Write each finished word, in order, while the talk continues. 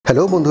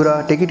Hello বন্ধুরা,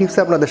 টেকি টিপসে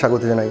আপনাদের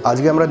স্বাগত জানাই।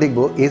 আজকে আমরা দেখব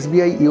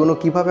এসবিআই ইয়োনো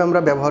কিভাবে আমরা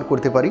ব্যবহার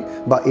করতে পারি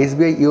বা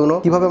এসবিআই ইয়োনো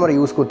কিভাবে আমরা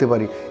ইউজ করতে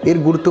পারি। এর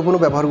গুরুত্বপূর্ণ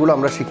ব্যবহারগুলো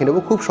আমরা শিখে নেব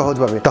খুব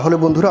সহজভাবে। তাহলে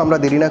বন্ধুরা, আমরা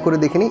দেরি না করে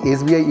দেখে নিই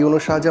এসবিআই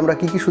ইয়োনোর সাহায্যে আমরা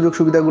কি কি সুযোগ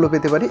সুবিধাগুলো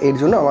পেতে পারি। এর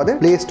জন্য আমাদের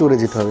প্লে স্টোরে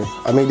যেতে হবে।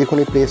 আমি দেখুন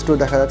এই প্লে স্টোর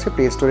দেখা যাচ্ছে,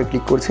 প্লে স্টোরে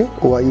ক্লিক করছি।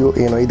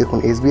 OIONO, এই দেখুন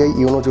এসবিআই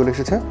ইয়োনো চলে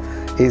এসেছে।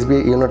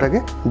 এসবিআই ইয়োনোটাকে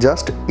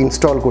জাস্ট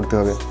ইনস্টল করতে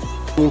হবে।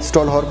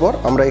 ইনস্টল হওয়ার পর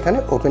আমরা এখানে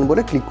ওপেন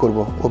বলে ক্লিক করব।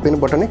 ওপেন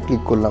বাটনে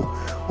ক্লিক করলাম।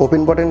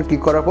 ওপেন বাটনে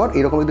ক্লিক করার পর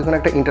এরকম দেখুন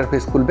একটা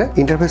ইন্টারফেস খুলবে।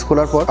 ইন্টারফেস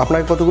খোলার পর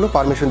আপনাকে কতগুলো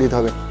পারমিশন দিতে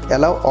হবে।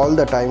 অ্যালাউ অল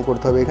দ্য টাইম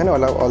করতে হবে। এখানে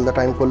অ্যালাউ অল দ্য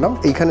টাইম করলাম।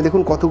 এইখানে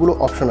দেখুন কতগুলো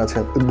অপশন আছে।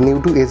 New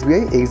two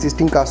SBI,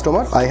 existing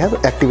customer, I have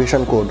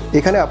activation code.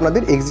 এখানে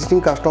আপনাদের এক্সিস্টিং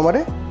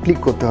কাস্টমারে ক্লিক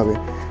করতে হবে।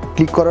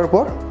 ক্লিক করার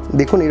পর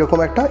দেখুন এরকম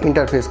একটা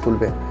ইন্টারফেস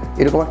খুলবে।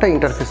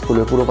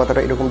 পুরো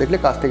পাতাটা এরকম দেখলে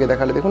কাছ থেকে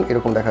দেখালে দেখুন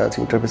এরকম দেখা যাচ্ছে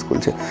ইন্টারফেস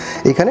খুলছে।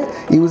 এখানে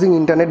ইউজিং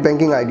ইন্টারনেট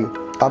ব্যাঙ্কিং আইডি,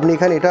 আপনি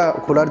এখানে এটা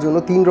খোলার জন্য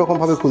তিন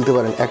রকমভাবে খুলতে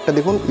পারেন। একটা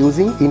দেখুন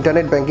ইউজিং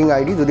ইন্টারনেট ব্যাঙ্কিং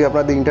আইডি, যদি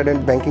আপনাদের ইন্টারনেট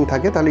ব্যাঙ্কিং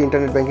থাকে তাহলে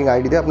ইন্টারনেট ব্যাঙ্কিং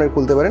আইডি দিয়ে আপনারা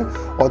খুলতে পারেন।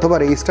 অথবা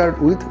registered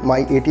with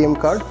my ATM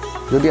card,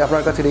 যদি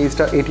আপনার কাছে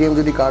রেজিস্টার এটিএম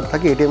যদি কার্ড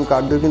থাকে এটিএম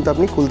কার্ড দিয়েও কিন্তু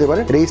আপনি খুলতে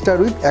পারেন। রেজিস্টার্ড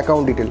উইথ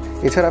অ্যাকাউন্ট ডিটেল,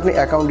 এছাড়া আপনি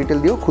অ্যাকাউন্ট ডিটেল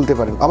দিয়েও খুলতে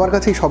পারেন। আমার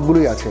কাছে এই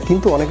সবগুলোই আছে,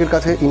 কিন্তু অনেকের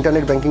কাছে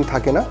ইন্টারনেট ব্যাঙ্কিং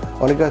থাকে না,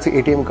 অনেকের কাছে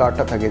এটিএম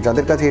কার্ডটা থাকে।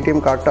 যাদের কাছে এটিএম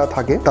কার্ডটা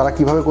থাকে তারা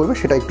কিভাবে করবে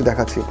সেটা একটু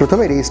দেখাচ্ছি।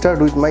 প্রথমে registered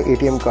with my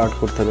ATM card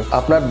করতে হবে।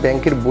 আপনার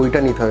ব্যাংকের বইটা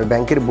নিতে হবে।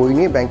 ব্যাংকের বই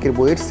নিয়ে ব্যাংকের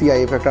বইয়ের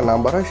সিআইএফ একটা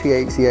নাম্বার হয়,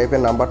 সিআইএফ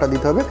এর নাম্বারটা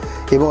দিতে হবে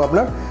এবং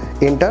আপনার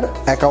এন্টার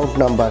অ্যাকাউন্ট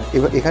নাম্বার।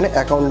 এবার এখানে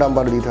অ্যাকাউন্ট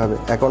নাম্বার দিতে হবে।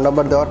 অ্যাকাউন্ট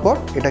নাম্বার দেওয়ার পর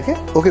এটাকে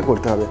ওকে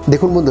করতে হবে।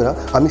 দেখুন বন্ধুরা,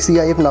 আমি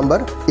সিআইএফ নাম্বার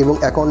এবং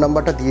অ্যাকাউন্ট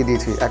নাম্বারটা দিয়ে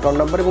দিয়েছি। অ্যাকাউন্ট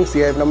নাম্বার এবং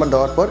সিআইএফ নাম্বার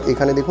দেওয়ার পর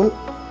এখানে দেখুন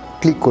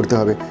ক্লিক করতে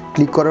হবে।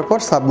 ক্লিক করার পর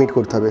সাবমিট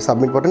করতে হবে।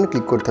 সাবমিট বাটনে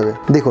ক্লিক করতে হবে।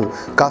 দেখুন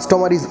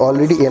customer is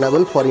already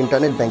enable for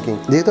internet banking.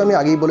 যেহেতু আমি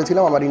আগেই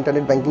বলেছিলাম আমার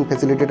ইন্টারনেট ব্যাঙ্কিং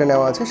ফ্যাসিলিটিটা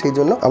নেওয়া আছে, সেই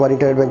জন্য আমার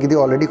ইন্টারনেট ব্যাঙ্কিং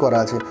দিয়ে অলরেডি করা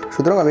আছে।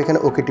 সুতরাং আমি এখানে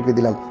ওকে টিপে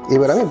দিলাম।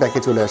 এবার আমি ব্যাকে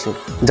চলে আসি।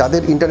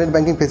 যাদের ইন্টারনেট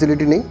ব্যাঙ্কিং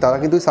ফ্যাসিলিটি নেই তারা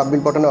কিন্তু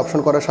সাবমিট বাটনে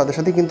অপশন করার সাথে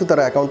সাথে কিন্তু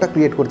তারা অ্যাকাউন্টটা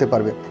ক্রিয়েট করতে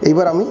পারবে।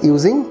 এবার আমি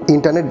ইউজিং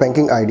ইন্টারনেট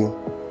ব্যাঙ্কিং আইডি,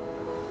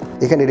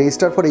 এখানে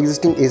register for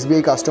existing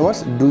SBI customers,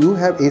 do you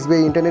have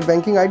SBI internet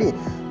banking ID?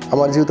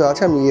 আমার যেহেতু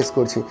আছে আমি ইয়েস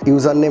করছি।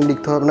 ইউজার নেম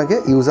লিখতে হবে আপনাকে।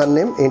 ইউজার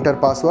নেম, এন্টার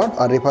পাসওয়ার্ড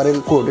আর রেফারেল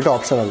কোড, এটা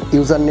অপশনাল।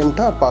 ইউজার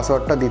নেমটা আর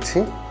পাসওয়ার্ডটা দিচ্ছি।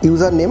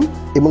 ইউজার নেম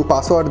এবং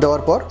পাসওয়ার্ড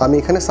দেওয়ার পর আমি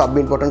এখানে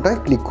সাবমিট বাটনটায়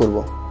ক্লিক করব।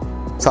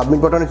 সাবমিট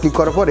বাটনে ক্লিক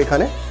করার পর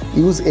এখানে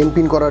ইউজ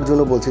এমপিন করার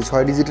জন্য বলছে,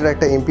 6 ডিজিটের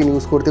একটা এমপিন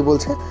ইউজ করতে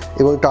বলছে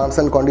এবং টার্মস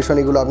অ্যান্ড কন্ডিশন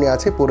এগুলো আপনি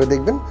আছে পড়ে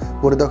দেখবেন।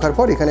 পড়ে দেখার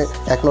পর এখানে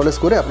অ্যাকনলেজ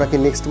করে আপনাকে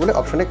নেক্সট বলে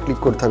অপশানে ক্লিক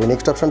করতে হবে।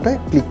 নেক্সট অপশানটায়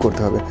ক্লিক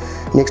করতে হবে।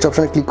 নেক্সট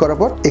অপশানে ক্লিক করার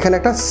পর এখানে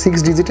একটা 6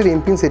 ডিজিটের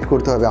এমপিন সেট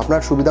করতে হবে।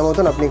 আপনার সুবিধা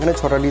মতন আপনি এখানে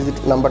 6টা ডিজিট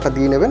নাম্বারটা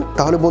দিয়ে নেবেন।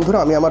 তাহলে বন্ধুরা,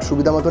 আমি আমার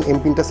সুবিধা মতন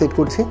এমপিনটা সেট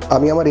করছি।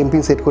 আমি আমার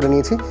এমপিন সেট করে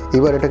নিয়েছি।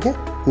 এবার এটাকে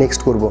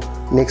নেক্সট করব।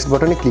 নেক্সট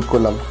বাটনে ক্লিক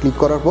করলাম। ক্লিক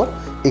করার পর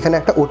এখানে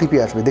একটা ওটিপি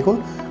আসবে। দেখুন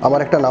আমার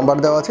একটা নাম্বার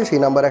দেওয়া আছে, সেই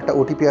নাম্বারে একটা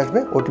ওটিপি আসবে।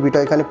 ওটিপিটা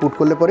এখানে পুট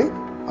করলে পরেই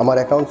আমার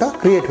অ্যাকাউন্টটা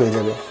ক্রিয়েট হয়ে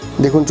যাবে।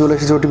 দেখুন চলে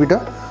এসেছে ওটিপিটা।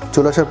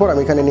 চলে আসার পর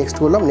আমি এখানে নেক্সট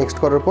করলাম। নেক্সট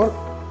করার পর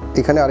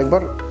এখানে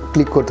আরেকবার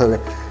ক্লিক করতে হবে।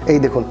 এই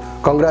দেখুন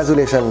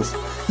congratulations,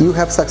 you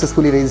have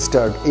successfully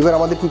registered. এবার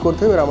আমাদের কী করতে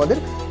হবে? এবার আমাদের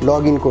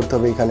লগ ইন করতে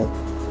হবে এখানে।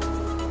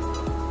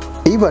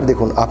 এইবার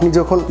দেখুন আপনি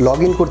যখন লগ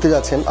ইন করতে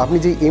যাচ্ছেন, আপনি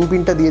যেই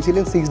এমপিনটা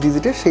দিয়েছিলেন 6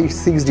 ডিজিটের, সেই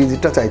 6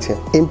 ডিজিটটা চাইছে।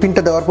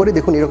 এমপিনটা দেওয়ার পরে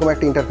দেখুন এরকম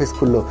একটা ইন্টারফেস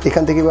খুললো।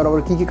 এখান থেকে এবার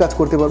আমরা কী কী কাজ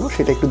করতে পারবো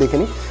সেটা একটু দেখে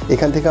নিই।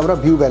 এখান থেকে আমরা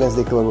ভিউ ব্যালেন্স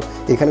দেখতে পারবো।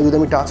 এখানে যদি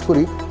আমি টাচ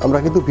করি আমরা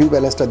কিন্তু ভিউ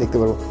ব্যালেন্সটা দেখতে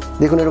পারবো।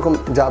 দেখুন এরকম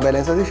যা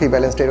ব্যালেন্স আছে সেই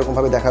ব্যালেন্সটা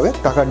এরকমভাবে দেখাবে।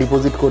 টাকা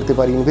ডিপোজিট করতে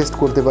পারি, ইনভেস্ট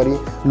করতে পারি,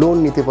 লোন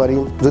নিতে পারি,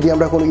 যদি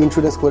আমরা কোনো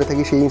ইন্স্যুরেন্স করে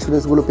থাকি সেই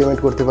ইন্স্যুরেন্সগুলো পেমেন্ট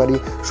করতে পারি,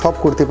 সব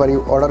করতে পারি,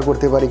 অর্ডার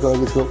করতে পারি কোনো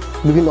কিছু,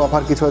 বিভিন্ন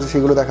অফার কিছু আছে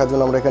সেগুলো দেখার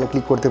জন্য আমরা এখানে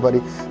ক্লিক করতে পারি।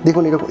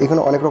 দেখুন এরকম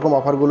এখানে অনেক রকম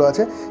অফারগুলো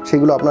আছে,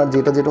 সেগুলো আপনার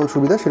যেটা যেরকম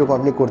সুবিধা সেরকম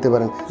আপনি করতে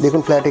পারেন।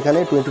 দেখুন ফ্ল্যাট এখানে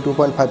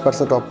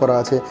 22.5% অফ করা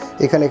আছে।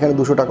 এখানে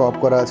 200 টাকা অফ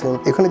করা আছে।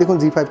 এখানে দেখুন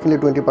G5 কিনলে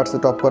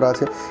 20% অফ করা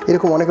আছে।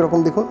 এরকম অনেক রকম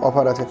দেখুন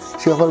অফার আছে।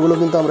 সেই অফারগুলো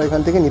কিন্তু আমরা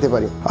এখান থেকে নিতে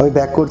পারি। আমি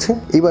ব্যাক করছি।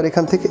 এবার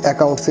এখান থেকে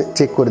অ্যাকাউন্টসে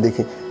চেক করে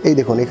দেখি। এই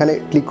দেখুন এখানে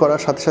ক্লিক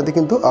করার সাথে সাথে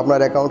কিন্তু আপনার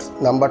অ্যাকাউন্টস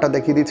নাম্বারটা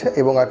দেখিয়ে দিচ্ছে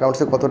এবং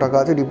অ্যাকাউন্টসে কত টাকা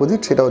আছে ডিপোজিট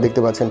সেটাও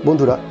দেখতে পাচ্ছেন।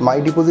 বন্ধুরা, মাই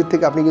ডিপোজিট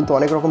থেকে আপনি কিন্তু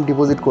অনেক রকম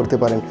ডিপোজিট করতে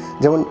পারেন।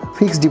 যেমন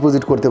ফিক্সড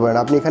ডিপোজিট করতে পারেন।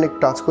 আপনি এখানে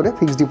টাচ করে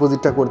ফিক্সড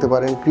ডিপোজিটটা করতে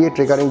পারেন। ক্রিয়েট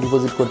রেকারিং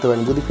ডিপোজিট করতে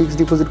পারেন। যদি ফিক্সড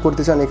ডিপোজিট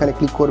করতে চান এখানে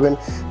ক্লিক করবেন।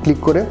 ক্লিক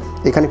করে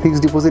এখানে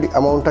ফিক্সড ডিপোজিট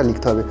অ্যামাউন্টটা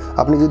লিখতে হবে।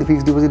 আপনি যদি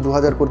ফিক্সড ডিপোজিট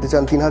 2000 করতে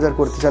চান, 3000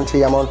 করতে চান,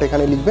 সেই অ্যামাউন্টটা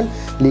এখানে লিখবেন।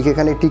 লিখে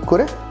এখানে টিক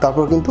করে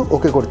তারপর কিন্তু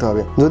ওকে করতে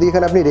হবে। যদি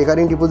এখানে আপনি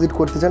রেকারিং ডিপোজিট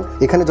করতে চান,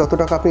 এখানে যত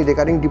টাকা আপনি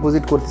রেকারিং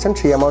ডিপোজিট করতে চান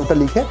সেই অ্যামাউন্টটা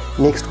লিখে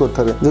নেক্সট করতে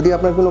হবে। যদি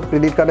আপনার কোনো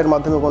ক্রেডিট কার্ডের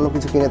মাধ্যমে কোনো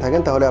কিছু কিনে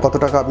থাকেন তাহলে কত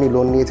টাকা আপনি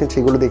লোন নিয়েছেন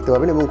সেগুলো দেখতে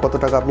পাবেন এবং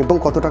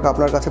কত টাকা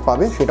আপনার কাছে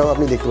পাবে সেটাও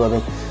আপনি দেখতে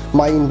পাবেন।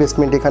 মাই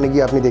ইনভেস্টমেন্ট এখানে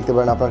গিয়ে আপনি দেখতে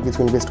পারেন আপনার কিছু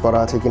ইনভেস্ট করা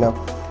আছে কিনা।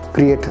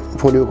 ক্রিয়েট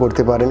ফোলিও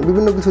করতে পারেন,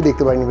 বিভিন্ন কিছু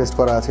দেখতে পারেন ইনভেস্ট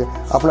করা আছে।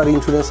 আপনার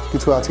ইন্স্যুরেন্স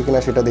কিছু আছে কিনা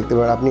সেটা দেখতে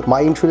পারেন। আপনি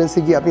মাই ইন্স্যুরেন্সে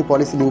গিয়ে আপনি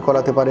পলিসি লিঙ্ক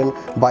করাতে পারেন,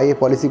 বাই এ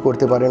পলিসি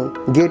করতে পারেন।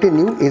 Gate a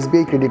new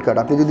SBI credit card,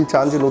 আপনি যদি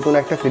চান যে নতুন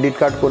একটা ক্রেডিট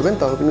কার্ড করবেন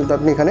তাহলে কিন্তু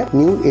আপনি এখানে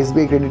নিউ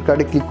এসবিআই ক্রেডিট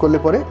কার্ডে ক্লিক করলে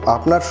পরে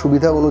আপনার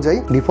সুবিধা অনুযায়ী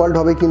ডিফল্ট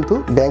হবে কিন্তু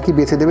ব্যাংকই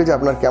বেছে দেবে যে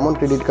আপনার কেমন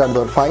ক্রেডিট কার্ড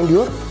দরকার। ফাইন্ড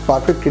ইউর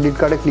পারফেক্ট ক্রেডিট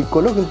কার্ডে ক্লিক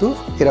করলেও কিন্তু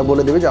এরা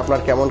বলে দেবে যে আপনার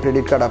কেমন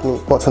ক্রেডিট কার্ড আপনি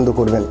পছন্দ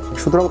করবেন।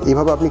 সুতরাং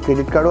এভাবে আপনি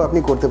ক্রেডিট কার্ডও আপনি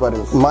করতে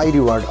পারেন। মাই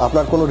রিওয়ার্ড,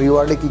 আপনার কোনো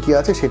রিওয়ার্ডে কী কী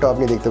আছে সেটাও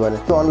আপনি দেখতে পারেন।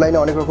 তো অনলাইনে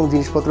অনেক রকম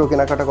জিনিসপত্র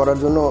কেনাকাটা করার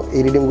জন্য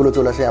এই রিডিমগুলো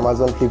চলে আসে,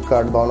 অ্যামাজন,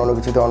 ফ্লিপকার্ট বা অন্যান্য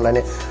কিছুতে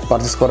অনলাইনে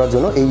পারচেস করার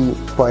জন্য এই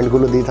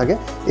পয়েন্টগুলো দিয়ে থাকে।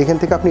 এখান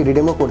থেকে আপনি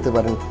রিডিমও করতে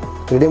পারেন।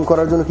 রিডিম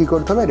করার জন্য কী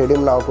করতে হবে,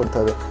 রিডিম নাও করতে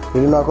হবে।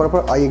 রিডিম নাও করার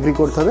পর আই এগ্রি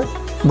করতে হবে।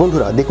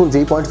 বন্ধুরা দেখুন,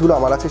 যেই পয়েন্টসগুলো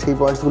আমার আছে সেই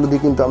পয়েন্টসগুলো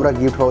দিয়ে কিন্তু আমরা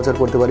গিফট ভাউচার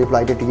করতে পারি,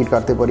 ফ্লাইটের টিকিট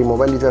কাটতে পারি,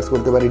 মোবাইল রিচার্জ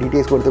করতে পারি,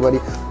 ডিটিএস করতে পারি,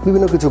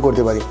 বিভিন্ন কিছু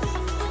করতে পারি।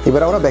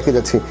 এবার আমরা ব্যাকে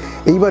যাচ্ছি।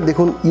 এইবার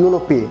দেখুন ইউনো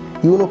পে।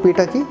 ইউনো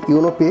পেটা কি?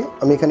 ইউনো পে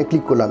আমি এখানে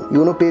ক্লিক করলাম।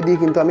 ইউনো পে দিয়ে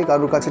কিন্তু আমি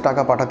কারোর কাছে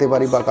টাকা পাঠাতে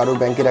পারি বা কারোর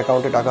ব্যাংকের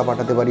অ্যাকাউন্টে টাকা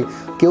পাঠাতে পারি।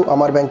 কেউ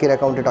আমার ব্যাংকের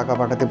অ্যাকাউন্টে টাকা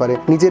পাঠাতে পারে,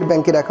 নিজের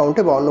ব্যাংকের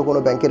অ্যাকাউন্টে বা অন্য কোনো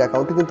ব্যাংকের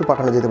অ্যাকাউন্টে কিন্তু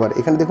পাঠানো যেতে পারে।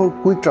 এখানে দেখুন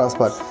কুইক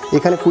ট্রান্সফার,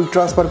 এখানে কুইক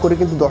ট্রান্সফার করে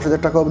কিন্তু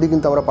 10,000 টাকা অবধি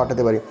কিন্তু আমরা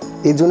পাঠাতে পারি।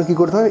 এর জন্য কী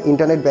করতে হবে,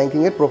 ইন্টারনেট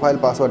ব্যাঙ্কিংয়ের প্রোফাইল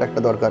পাসওয়ার্ড একটা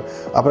দরকার।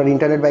 আপনার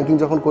ইন্টারনেট ব্যাঙ্কিং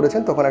যখন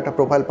করেছেন তখন একটা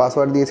প্রোফাইল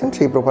পাসওয়ার্ড দিয়েছেন,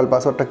 সেই প্রোফাইল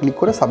পাসওয়ার্ডটা ক্লিক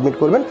করে সাবমিট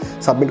করবেন।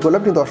 সাবমিট করলে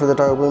আপনি 10,000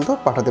 টাকা পর্যন্ত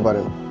পাঠাতে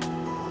পারেন।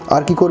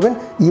 আর কি করবেন,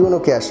 ইউনো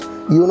ক্যাশ।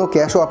 ইউনো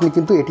ক্যাশও আপনি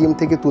কিন্তু এটিএম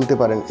থেকে তুলতে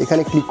পারেন।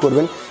 এখানে ক্লিক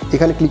করবেন।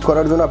 এখানে ক্লিক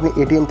করার জন্য আপনি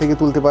এটিএম থেকে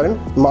তুলতে পারেন।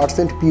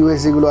 মার্চেন্ট পিওএস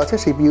যেগুলো আছে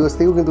সেই পিওএস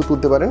থেকেও কিন্তু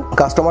তুলতে পারেন।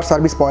 কাস্টমার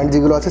সার্ভিস পয়েন্ট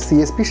যেগুলো আছে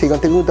সিএসপি, সেখান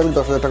থেকে কিন্তু আপনি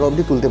 10,000 টাকা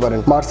অবধি তুলতে পারেন।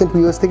 মার্চেন্ট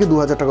পিওএস থেকে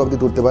 2,000 টাকা অবধি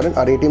তুলতে পারেন।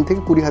 আর এটিএম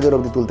থেকে 20,000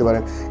 অবধি তুলতে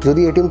পারেন।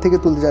 যদি এটিএম থেকে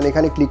তুলতে চান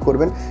এখানে ক্লিক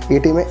করবেন।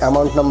 এটিএমে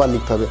অ্যামাউন্ট নাম্বার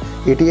লিখতে হবে।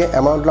 এটিএম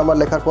অ্যামাউন্ট নাম্বার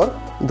লেখার পর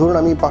ধরুন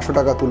আমি 500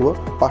 টাকা তুলব,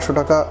 500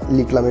 টাকা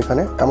লিখলাম।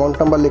 এখানে অ্যামাউন্ট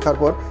নাম্বার লেখার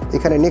পর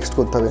এখানে নেক্সট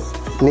করতে হবে।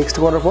 নেক্সট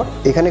করার পর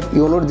এখানে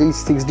ইউনোর যেই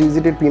 6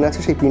 ডিজিটের পিন আছে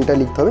সেই পিনটা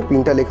লিখতে হবে।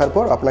 পিনটা লেখার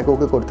পর আপনাকে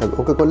ওকে করতে হবে।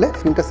 ওকে করলে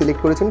পিনটা সিলেক্ট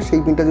করেছেন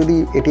সেই পিনটা যদি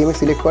এটিএমে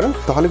সিলেক্ট করেন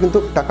তাহলে কিন্তু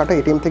টাকাটা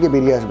এটিএম থেকে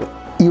বেরিয়ে আসবে।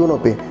 YONO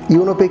pay.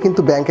 ইউনো পে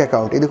কিন্তু ব্যাঙ্ক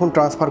অ্যাকাউন্ট, এই দেখুন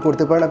ট্রান্সফার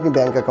করতে পারেন আপনি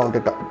ব্যাঙ্ক অ্যাকাউন্টে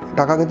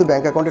টাকা কিন্তু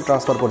ব্যাঙ্ক অ্যাকাউন্টে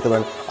ট্রান্সফার করতে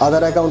পারেন।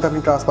 আদার অ্যাকাউন্টে আপনি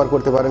ট্রান্সফার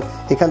করতে পারেন।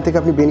 এখান থেকে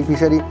আপনি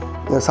বেনিফিশিয়ারি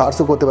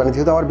সার্চও করতে পারেন।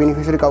 যেহেতু আমার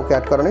বেনিফিশিয়ারি কাউকে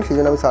অ্যাড করা নেই সেই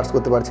জন্য আমি সার্চ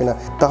করতে পারছি না।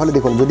 তাহলে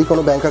দেখুন, যদি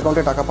কোনো ব্যাঙ্ক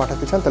অ্যাকাউন্টে টাকা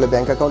পাঠাতে চান তাহলে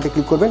ব্যাঙ্ক অ্যাকাউন্টে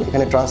ক্লিক করবেন।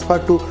 এখানে transfer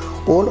to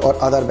own or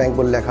other bank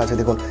বলে লেখা আছে,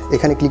 দেখুন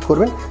এখানে ক্লিক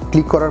করবেন।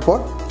 ক্লিক করার পর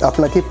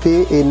আপনাকে পে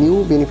এ নিউ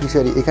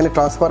বেনিফিশিয়ারি, এখানে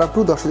ট্রান্সফার আপ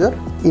টু 10,000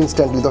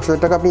 ইনস্ট্যান্টলি, 10,000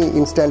 টাকা আপনি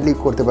ইনস্ট্যান্টলি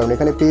করতে পারবেন।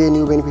 এখানে pay a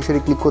new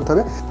beneficiary click করতে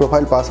হবে।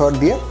 প্রোফাইল পাসওয়ার্ড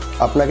দিয়ে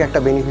আপনাকে একটা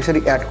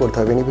বেনিফিশিয়ারি অ্যাড করতে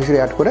হবে। বেনিফিশিয়ারি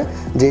অ্যাড করে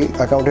যেই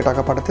অ্যাকাউন্টে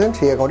টাকা পাঠাতে চান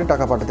সেই অ্যাকাউন্টে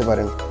টাকা পাঠাতে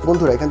পারেন।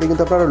 বন্ধুরা এখান থেকে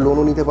কিন্তু আপনারা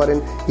লোনও নিতে পারেন,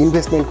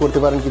 ইনভেস্টমেন্ট করতে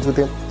পারেন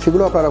কিছুতে,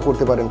 সেগুলো আপনারা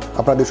করতে পারেন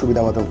আপনাদের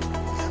সুবিধা মতন।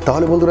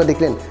 তাহলে বন্ধুরা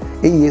দেখলেন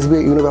এই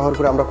এসবিআই ইউনো ব্যবহার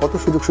করে আমরা কত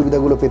সুযোগ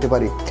সুবিধাগুলো পেতে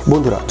পারি।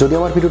 বন্ধুরা যদি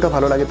আমার ভিডিওটা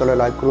ভালো লাগে তাহলে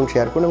লাইক করুন,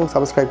 শেয়ার করুন এবং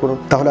সাবস্ক্রাইব করুন।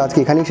 তাহলে আজকে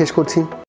এখানেই শেষ করছি।